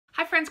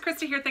Hi friends,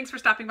 Krista here. Thanks for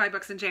stopping by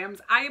Books and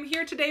Jams. I am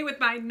here today with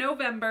my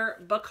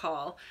November book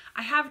haul.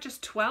 I have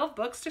just 12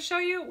 books to show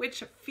you,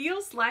 which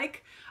feels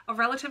like a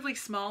relatively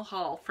small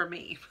haul for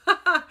me.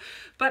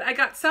 But I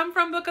got some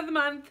from Book of the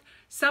Month,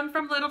 some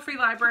from Little Free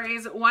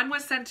Libraries. One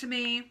was sent to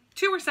me,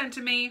 two were sent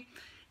to me,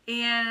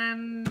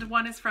 and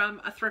one is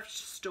from a thrift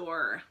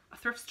store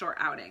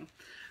outing.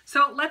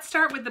 So let's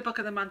start with the Book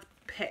of the Month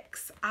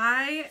picks.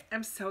 I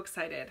am so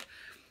excited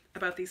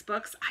about these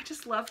books. I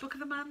just love Book of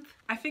the Month.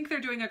 I think they're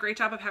doing a great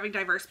job of having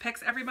diverse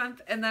picks every month,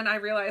 and then I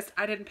realized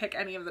I didn't pick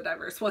any of the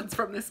diverse ones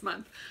from this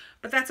month,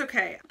 but that's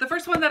okay. The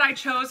first one that I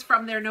chose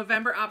from their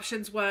November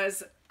options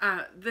was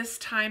This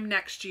Time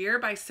Next Year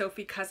by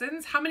Sophie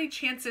Cousins. How Many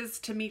Chances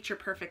to Meet Your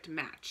Perfect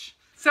Match?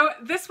 So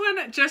this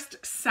one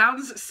just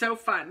sounds so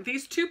fun.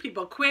 These two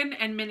people, Quinn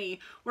and Minnie,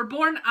 were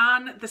born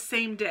on the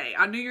same day,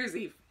 on New Year's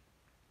Eve,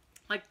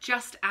 like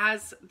just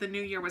as the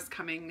new year was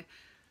coming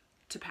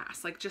to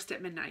pass, like just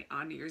at midnight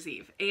on New Year's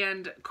Eve.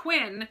 And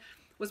Quinn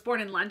was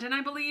born in London,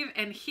 I believe,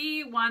 and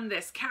he won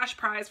this cash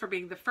prize for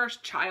being the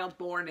first child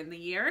born in the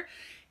year,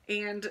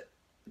 and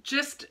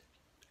just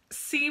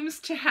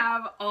seems to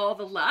have all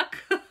the luck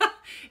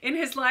in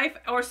his life,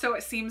 or so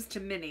it seems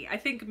to Minnie. I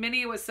think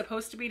Minnie was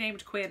supposed to be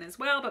named Quinn as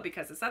well, but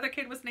because this other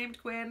kid was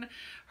named Quinn,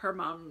 her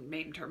mom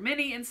named her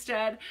Minnie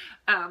instead.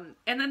 And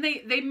then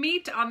they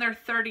meet on their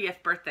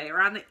 30th birthday,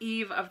 or on the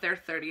eve of their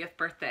 30th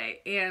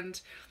birthday,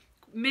 and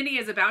Minnie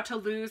is about to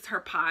lose her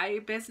pie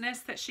business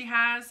that she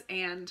has,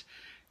 and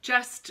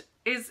just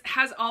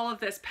has all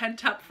of this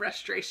pent-up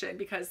frustration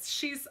because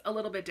she's a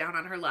little bit down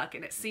on her luck,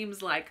 and it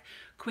seems like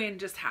Quinn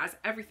just has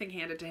everything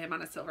handed to him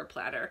on a silver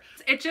platter.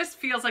 It just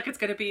feels like it's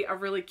going to be a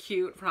really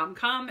cute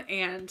rom-com,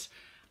 and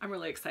I'm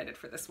really excited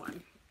for this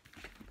one.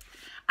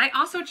 I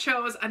also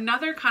chose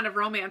another kind of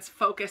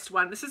romance-focused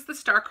one. This is The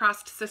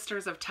Star-Crossed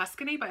Sisters of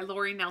Tuscany by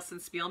Lori Nelson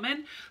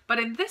Spielman. But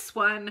in this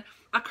one,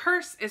 a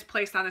curse is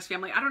placed on this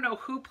family. I don't know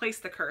who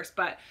placed the curse,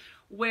 but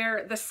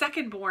where the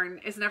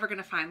second-born is never going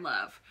to find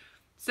love.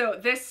 So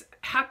this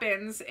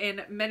happens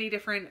in many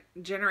different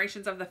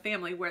generations of the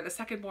family where the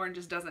second-born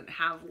just doesn't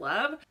have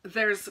love.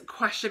 There's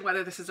question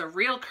whether this is a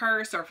real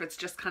curse or if it's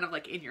just kind of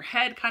like in your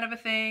head kind of a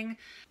thing.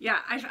 Yeah,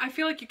 I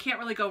feel like you can't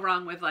really go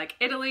wrong with like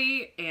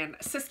Italy and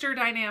sister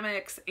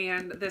dynamics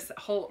and this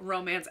whole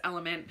romance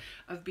element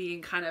of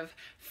being kind of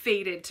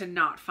fated to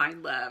not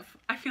find love.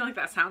 I feel like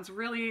that sounds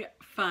really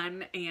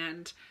fun,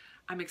 and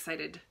I'm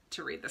excited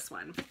to read this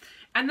one.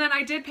 And then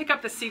I did pick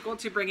up the sequel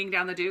to Bringing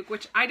Down the Duke,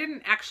 which I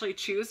didn't actually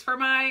choose for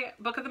my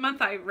book of the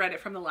month. I read it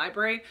from the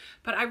library,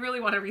 but I really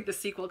want to read the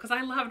sequel because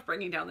I loved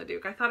Bringing Down the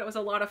Duke. I thought it was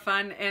a lot of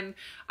fun, and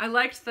I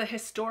liked the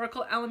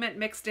historical element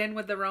mixed in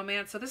with the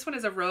romance. So this one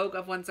is A Rogue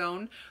of One's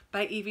Own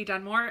by Evie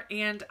Dunmore,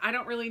 and I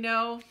don't really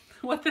know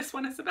what this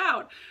one is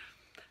about.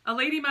 A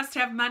lady must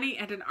have money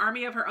and an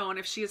army of her own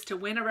if she is to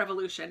win a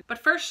revolution. But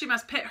first she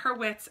must pit her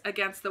wits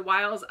against the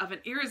wiles of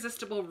an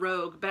irresistible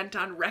rogue bent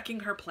on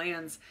wrecking her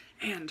plans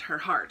and her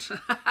heart.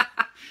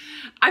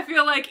 I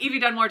feel like Evie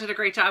Dunmore did a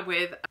great job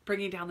with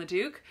Bringing Down the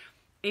Duke,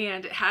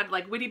 and it had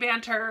like witty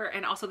banter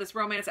and also this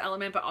romance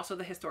element, but also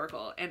the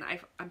historical. And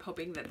I'm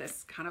hoping that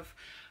this kind of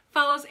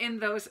follows in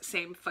those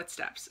same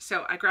footsteps.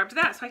 So I grabbed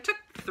that. So I took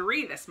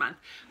 3 this month,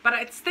 but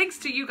it's thanks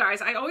to you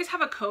guys. I always have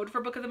a code for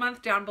Book of the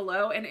Month down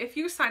below, and if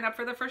you sign up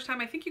for the first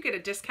time, I think you get a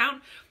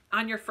discount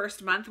on your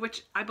first month,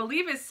 which I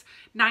believe is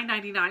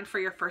 $9.99 for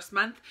your first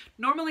month.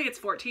 Normally it's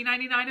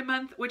 $14.99 a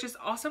month, which is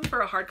awesome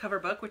for a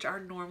hardcover book, which are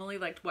normally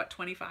like what,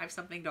 25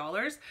 something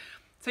dollars.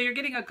 So you're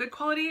getting a good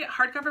quality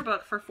hardcover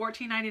book for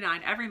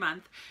 $14.99 every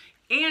month,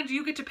 and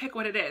you get to pick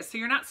what it is. So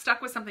you're not stuck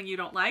with something you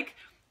don't like.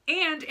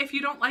 And if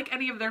you don't like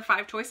any of their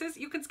 5 choices,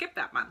 you can skip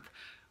that month,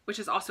 which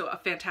is also a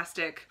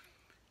fantastic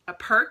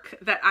perk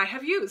that I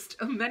have used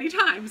many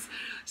times.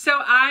 So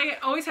I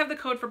always have the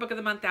code for Book of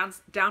the Month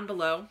down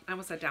below. I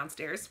almost said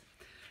downstairs.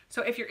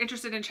 So if you're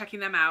interested in checking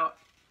them out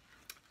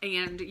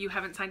and you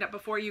haven't signed up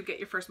before, you get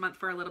your first month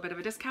for a little bit of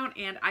a discount,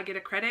 and I get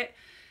a credit.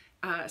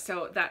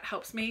 So that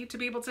helps me to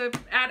be able to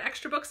add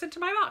extra books into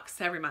my box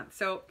every month.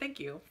 So thank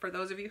you for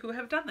those of you who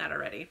have done that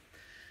already.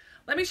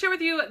 Let me share with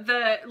you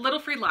the Little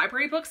Free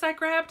Library books I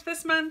grabbed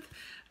this month.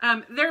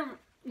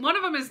 One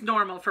of them is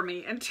normal for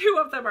me, and 2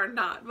 of them are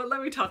not, but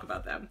let me talk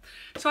about them.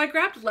 So I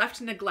grabbed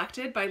Left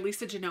Neglected by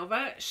Lisa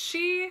Genova.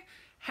 She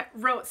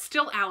wrote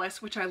Still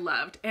Alice, which I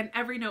loved, and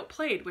Every Note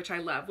Played, which I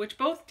love, which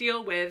both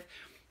deal with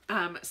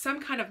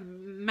some kind of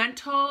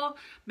mental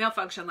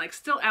malfunction. Like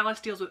Still Alice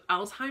deals with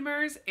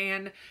Alzheimer's,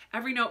 and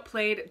Every Note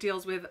Played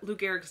deals with Lou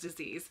Gehrig's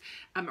disease,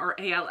 or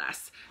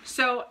ALS.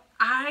 So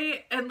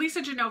and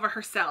Lisa Genova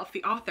herself,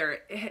 the author,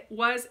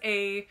 was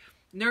a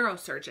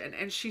neurosurgeon,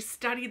 and she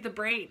studied the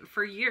brain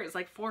for years,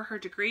 like for her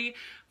degree,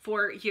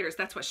 for years.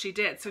 That's what she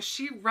did. So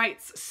she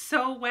writes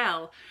so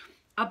well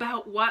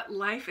about what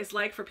life is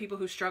like for people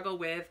who struggle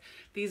with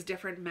these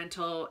different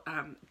mental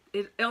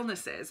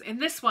illnesses. In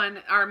this one,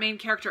 our main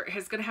character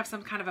is going to have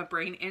some kind of a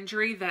brain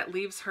injury that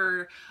leaves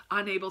her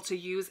unable to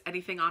use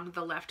anything on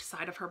the left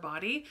side of her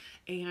body,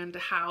 and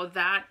how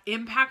that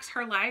impacts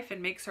her life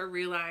and makes her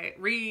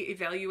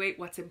reevaluate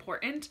what's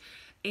important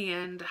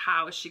and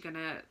how is she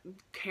gonna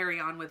carry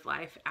on with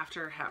life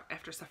after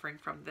suffering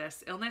from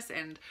this illness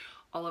and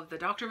all of the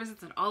doctor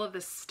visits and all of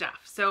this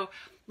stuff. So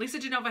Lisa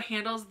Genova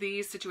handles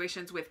these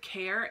situations with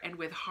care and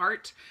with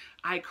heart.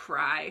 I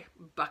cry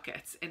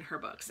buckets in her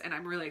books, and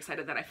I'm really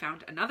excited that I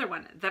found another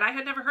one that I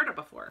had never heard of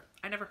before.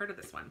 I never heard of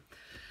this one.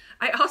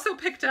 I also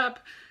picked up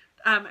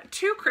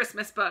 2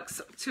 Christmas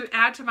books to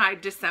add to my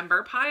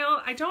December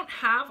pile. I don't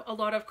have a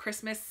lot of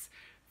Christmas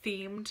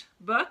themed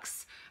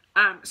books,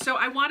 so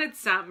I wanted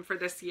some for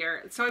this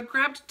year. So I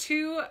grabbed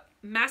 2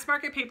 mass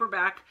market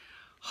paperback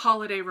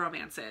holiday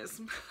romances.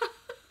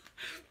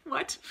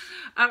 What?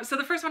 So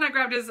the first one I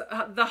grabbed is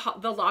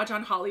The Lodge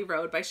on Holly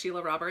Road by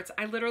Sheila Roberts.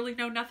 I literally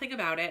know nothing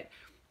about it,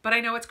 but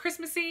I know it's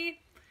Christmassy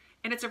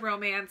and it's a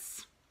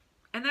romance.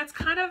 And that's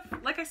kind of,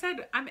 like I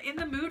said, I'm in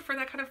the mood for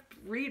that kind of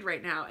read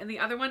right now. And the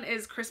other one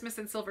is Christmas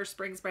in Silver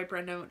Springs by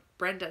Brenda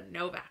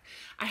Novak.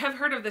 I have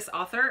heard of this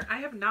author. I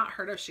have not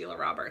heard of Sheila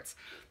Roberts,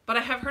 but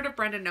I have heard of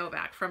Brenda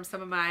Novak from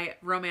some of my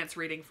romance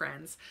reading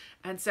friends.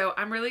 And so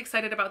I'm really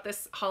excited about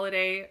this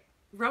holiday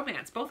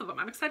romance, both of them.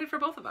 I'm excited for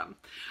both of them.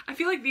 I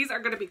feel like these are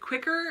going to be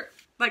quicker,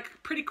 like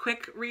pretty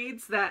quick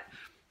reads that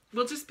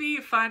will just be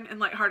fun and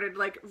lighthearted,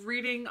 like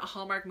reading a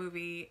Hallmark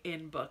movie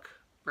in book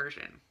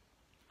version.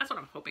 That's what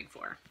I'm hoping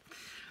for.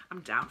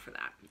 I'm down for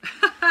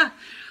that.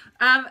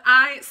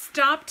 I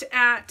stopped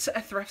at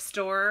a thrift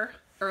store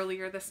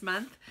earlier this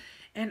month,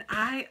 and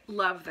I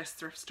love this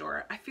thrift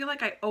store. I feel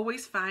like I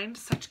always find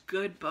such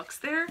good books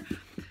there.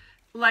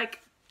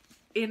 Like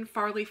in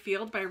Farley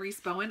Field by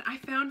Reese Bowen, I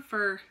found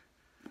for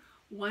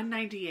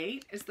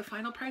 $1.98 is the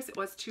final price. It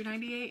was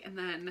 $2.98, and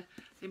then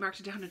they marked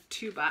it down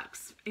to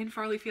 $2 in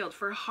Farley Field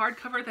for a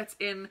hardcover that's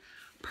in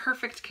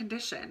perfect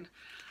condition.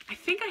 I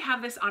think I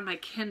have this on my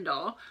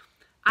Kindle.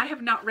 I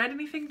have not read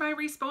anything by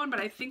Reese Bowen, but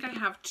I think I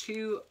have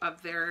 2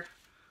 of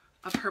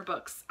her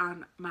books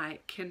on my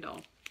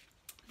Kindle.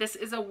 This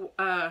is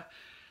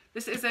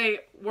a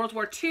World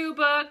War II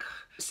book.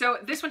 So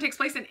this one takes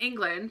place in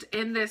England,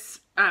 in this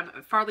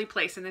Farley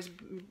Place, in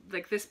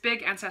this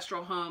big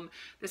ancestral home.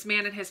 This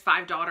man and his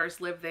 5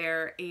 daughters live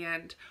there,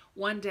 and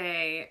one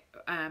day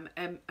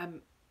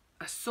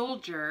a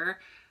soldier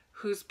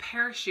whose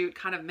parachute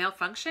kind of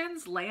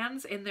malfunctions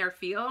lands in their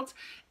field,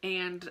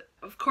 and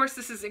of course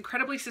this is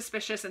incredibly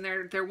suspicious, and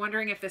they're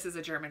wondering if this is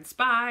a German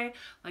spy.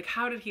 Like,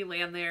 how did he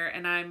land there?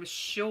 And I'm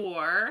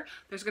sure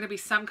there's going to be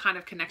some kind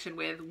of connection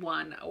with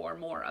one or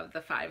more of the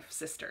 5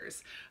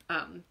 sisters.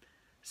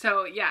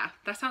 So yeah,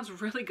 that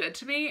sounds really good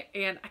to me,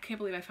 and I can't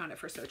believe I found it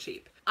for so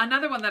cheap.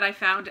 Another one that I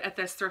found at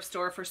this thrift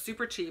store for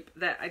super cheap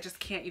that I just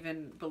can't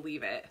even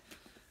believe it.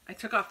 I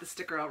took off the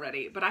sticker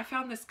already, but I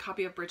found this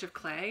copy of Bridge of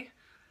Clay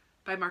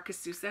by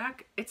Marcus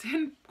Zusak. It's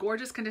in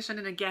gorgeous condition,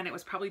 and again, it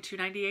was probably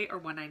 $2.98 or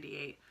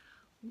 $1.98.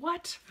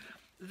 What?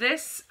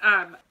 This,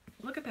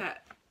 look at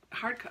that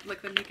hardcover,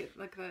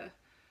 the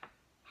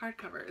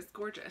hardcover is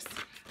gorgeous.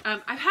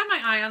 I've had my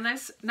eye on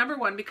this, number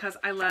one, because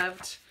I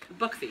loved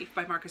Book Thief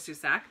by Marcus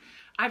Zusak.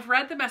 I've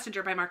read The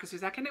Messenger by Marcus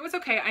Zusak, and it was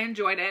okay. I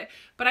enjoyed it,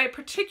 but I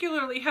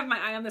particularly have my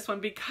eye on this one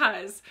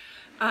because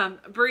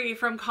Brie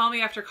from Call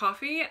Me After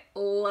Coffee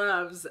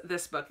loves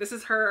this book. This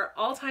is her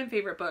all-time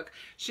favorite book.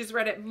 She's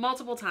read it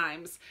multiple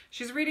times.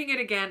 She's reading it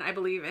again, I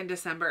believe, in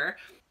December.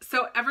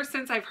 So ever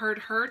since I've heard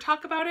her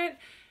talk about it,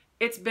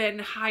 it's been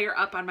higher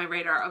up on my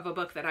radar of a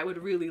book that I would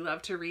really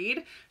love to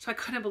read. So I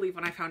couldn't believe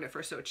when I found it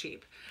for so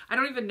cheap. I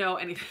don't even know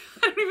anything.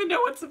 I don't even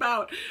know what it's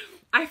about.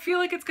 I feel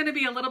like it's going to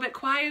be a little bit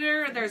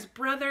quieter. There's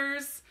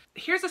brothers.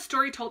 Here's a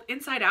story told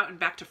inside out and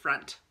back to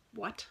front.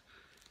 What?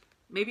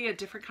 Maybe a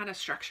different kind of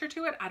structure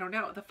to it? I don't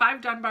know. The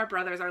 5 Dunbar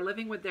brothers are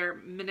living with their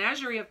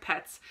menagerie of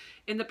pets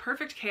in the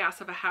perfect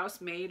chaos of a house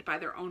made by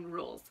their own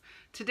rules.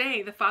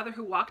 Today, the father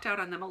who walked out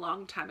on them a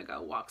long time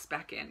ago walks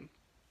back in.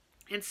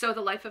 And so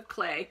the life of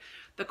Clay,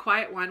 the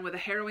quiet one with a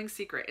harrowing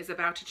secret, is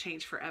about to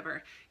change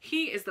forever.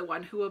 He is the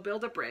one who will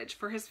build a bridge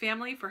for his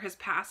family, for his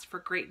past, for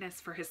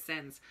greatness, for his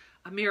sins.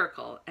 A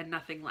miracle and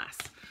nothing less.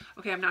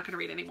 Okay, I'm not going to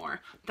read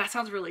anymore. That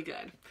sounds really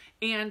good.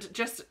 And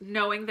just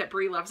knowing that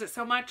Brie loves it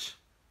so much,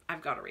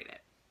 I've got to read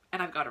it.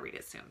 And I've got to read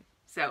it soon.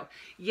 So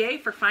yay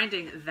for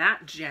finding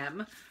that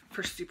gem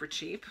for super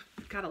cheap.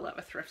 Gotta love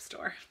a thrift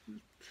store.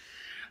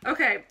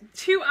 Okay,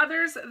 2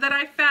 others that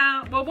I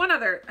found. Well, one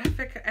other. I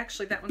think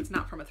actually that one's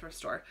not from a thrift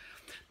store.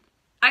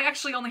 I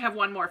actually only have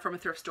one more from a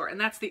thrift store, and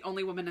that's The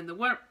Only Woman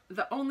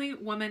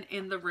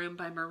in the Room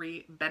by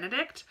Marie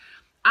Benedict.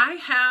 I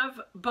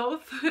have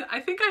both. I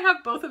think I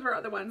have both of her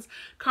other ones,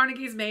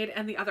 Carnegie's Maid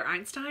and The Other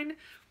Einstein.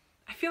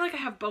 I feel like I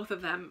have both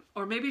of them,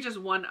 or maybe just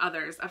one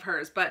others of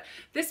hers, but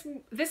this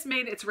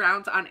made its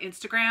rounds on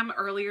Instagram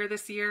earlier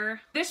this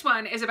year. This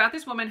one is about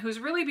this woman who's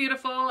really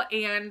beautiful,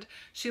 and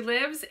she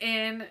lives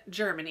in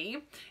Germany,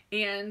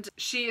 and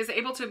she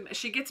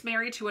gets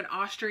married to an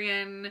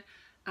Austrian,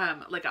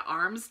 like an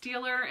arms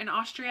dealer in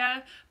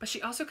Austria, but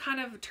she also kind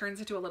of turns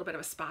into a little bit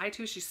of a spy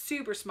too. She's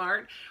super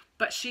smart,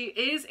 but she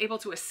is able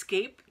to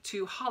escape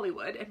to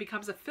Hollywood and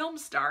becomes a film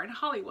star in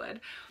Hollywood.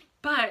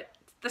 But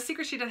the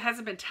secret she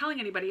hasn't been telling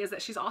anybody is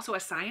that she's also a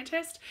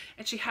scientist,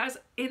 and she has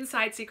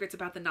inside secrets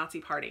about the Nazi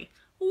party.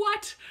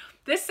 What?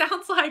 This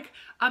sounds like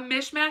a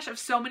mishmash of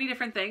so many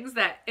different things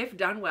that, if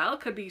done well,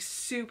 could be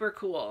super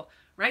cool,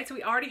 right? So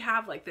we already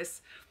have like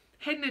this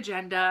hidden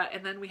agenda,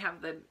 and then we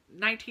have the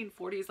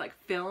 1940s like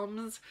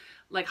films,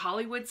 like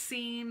Hollywood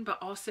scene, but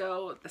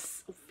also the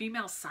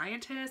female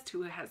scientist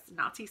who has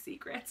Nazi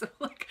secrets.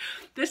 Like,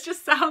 this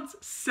just sounds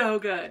so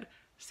good.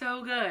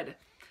 So good.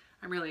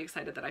 I'm really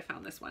excited that I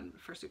found this one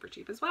for super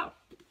cheap as well.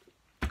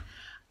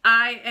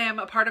 I am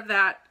a part of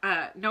that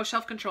No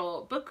Shelf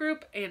Control book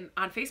group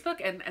on Facebook,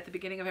 and at the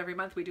beginning of every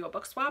month we do a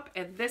book swap,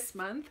 and this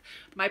month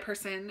my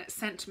person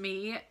sent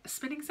me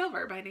Spinning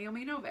Silver by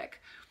Naomi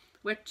Novik,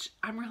 which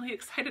I'm really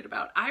excited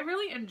about. I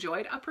really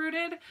enjoyed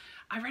Uprooted.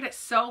 I read it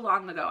so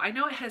long ago. I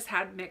know it has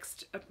had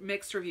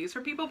mixed reviews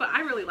from people, but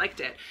I really liked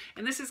it.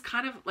 And this is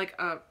kind of like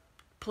a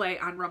play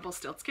on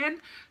Rumpelstiltskin.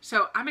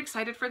 So I'm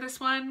excited for this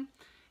one,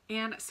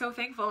 and so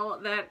thankful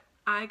that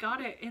I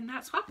got it in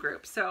that swap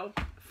group. So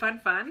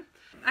fun.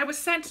 I was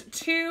sent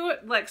 2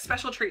 like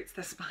special treats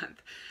this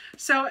month.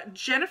 So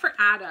Jennifer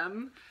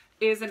Adam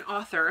is an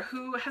author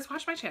who has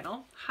watched my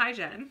channel. Hi,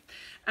 Jen.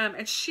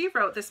 And she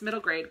wrote this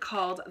middle grade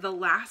called The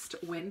Last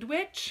Wind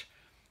Witch,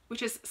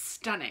 which is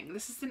stunning.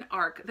 This is an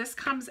arc. This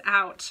comes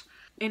out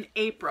in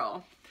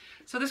April.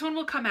 So this one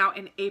will come out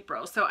in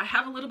April. So I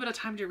have a little bit of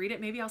time to read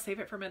it. Maybe I'll save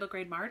it for middle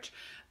grade March.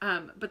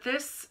 But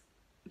this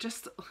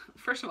just,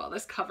 first of all,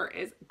 this cover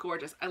is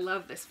gorgeous. I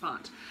love this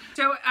font.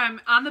 So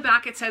on the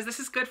back it says, this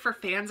is good for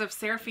fans of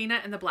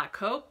Seraphina and the Black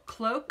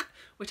Cloak,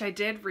 which I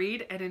did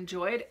read and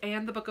enjoyed,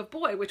 and The Book of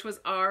Boy, which was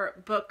our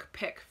book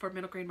pick for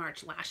middle grade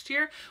March last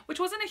year, which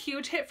wasn't a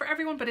huge hit for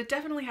everyone, but it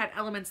definitely had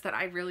elements that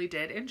I really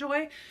did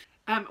enjoy.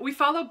 We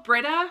follow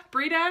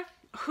Brita,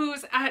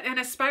 who's an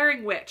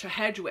aspiring witch, a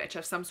hedge witch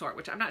of some sort,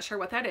 which I'm not sure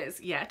what that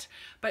is yet,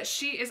 but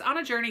she is on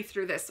a journey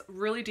through this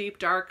really deep,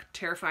 dark,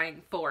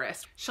 terrifying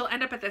forest. She'll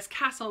end up at this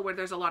castle where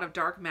there's a lot of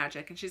dark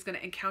magic, and she's going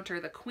to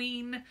encounter the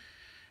queen,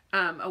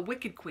 a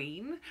wicked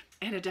queen,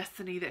 and a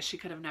destiny that she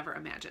could have never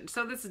imagined.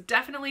 So this is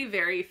definitely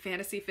very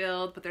fantasy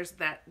filled, but there's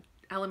that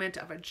element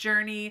of a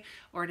journey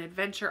or an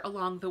adventure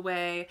along the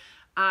way.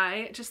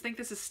 I just think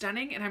this is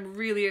stunning, and I'm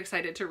really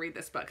excited to read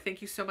this book. Thank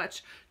you so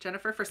much,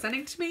 Jennifer, for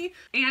sending to me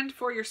and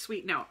for your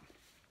sweet note.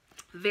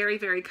 Very,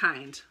 very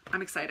kind.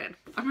 I'm excited.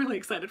 I'm really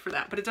excited for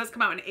that, but it does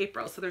come out in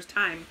April, so there's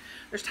time.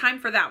 There's time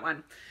for that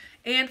one.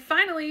 And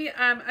finally,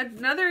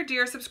 another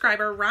dear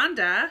subscriber,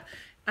 Rhonda,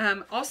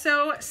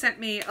 also sent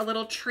me a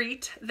little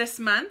treat this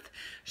month.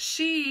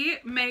 She's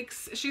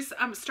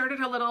started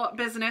a little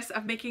business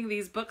of making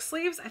these book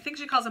sleeves. I think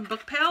she calls them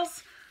book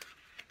pails.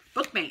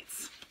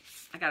 Bookmates.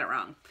 I got it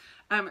wrong.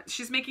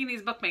 She's making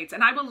these bookmates,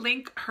 and I will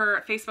link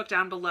her Facebook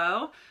down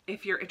below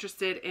if you're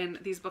interested in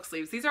these book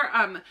sleeves. These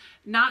are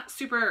not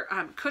super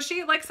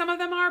cushy like some of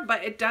them are,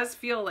 but it does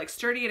feel like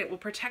sturdy, and it will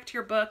protect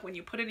your book when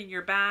you put it in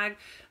your bag.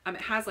 It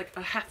has like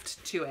a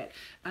heft to it.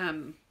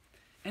 And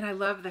I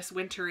love this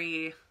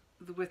wintry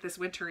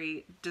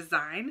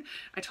design.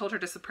 I told her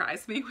to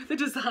surprise me with a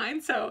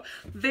design, so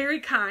very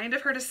kind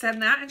of her to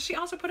send that. And she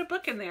also put a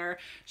book in there.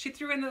 She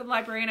threw in The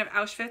Librarian of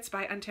Auschwitz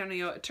by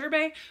Antonio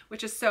Iturbe,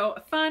 which is so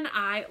fun.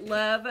 I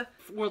love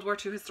World War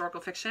II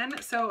historical fiction.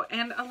 So,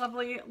 and a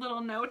lovely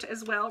little note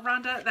as well,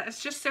 Rhonda. That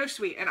is just so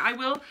sweet. And I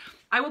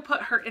will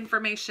put her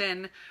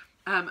information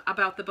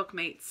about the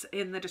bookmates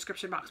in the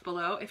description box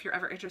below if you're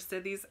ever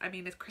interested. These, I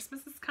mean, if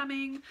Christmas is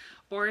coming,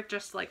 or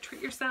just like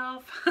treat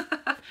yourself.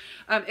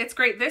 It's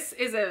great. This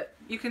is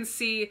you can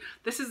see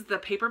this is the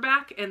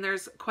paperback, and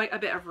there's quite a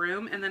bit of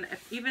room. And then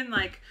if even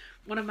like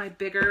one of my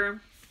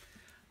bigger,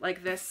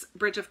 like this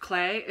Bridge of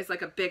Clay is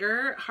like a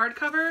bigger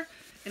hardcover,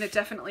 and it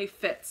definitely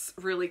fits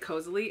really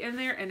cozily in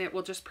there, and it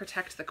will just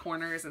protect the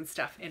corners and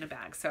stuff in a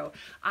bag. So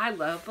I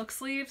love book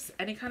sleeves.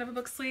 Any kind of a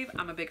book sleeve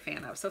I'm a big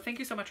fan of. So thank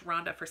you so much,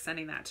 Rhonda, for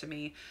sending that to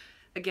me.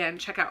 Again,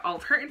 check out all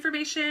of her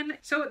information.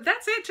 So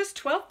that's it, just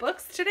 12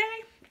 books today.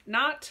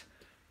 Not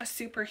a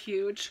super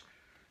huge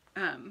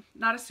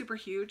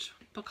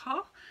book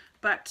haul,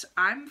 but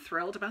I'm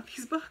thrilled about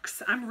these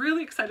books. I'm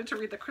really excited to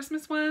read the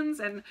Christmas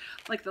ones and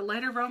like the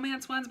lighter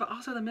romance ones, but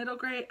also the middle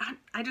grade.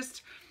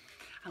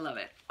 I love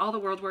it. All the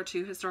World War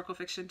II historical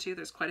fiction too.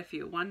 There's quite a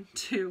few. 1,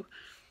 2,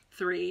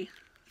 3.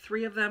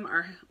 3 of them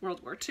are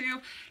World War II.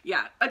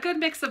 Yeah, a good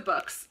mix of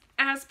books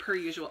as per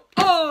usual.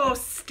 Oh,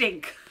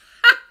 stink.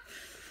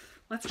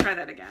 Let's try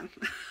that again.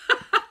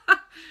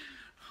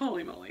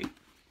 Holy moly.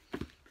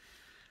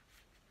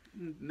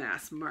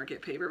 Mass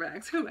market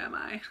paperbacks. Who am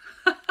I?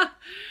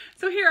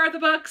 So here are the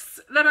books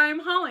that I'm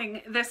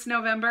hauling this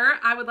November.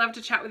 I would love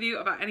to chat with you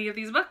about any of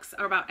these books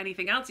or about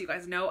anything else. You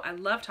guys know I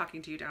love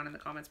talking to you down in the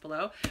comments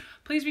below.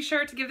 Please be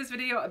sure to give this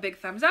video a big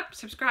thumbs up.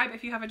 Subscribe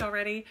if you haven't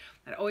already.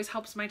 That always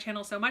helps my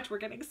channel so much. We're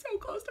getting so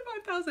close to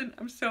 5,000.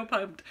 I'm so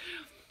pumped.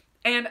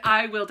 And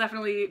I will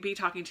definitely be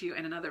talking to you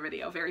in another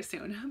video very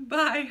soon.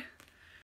 Bye.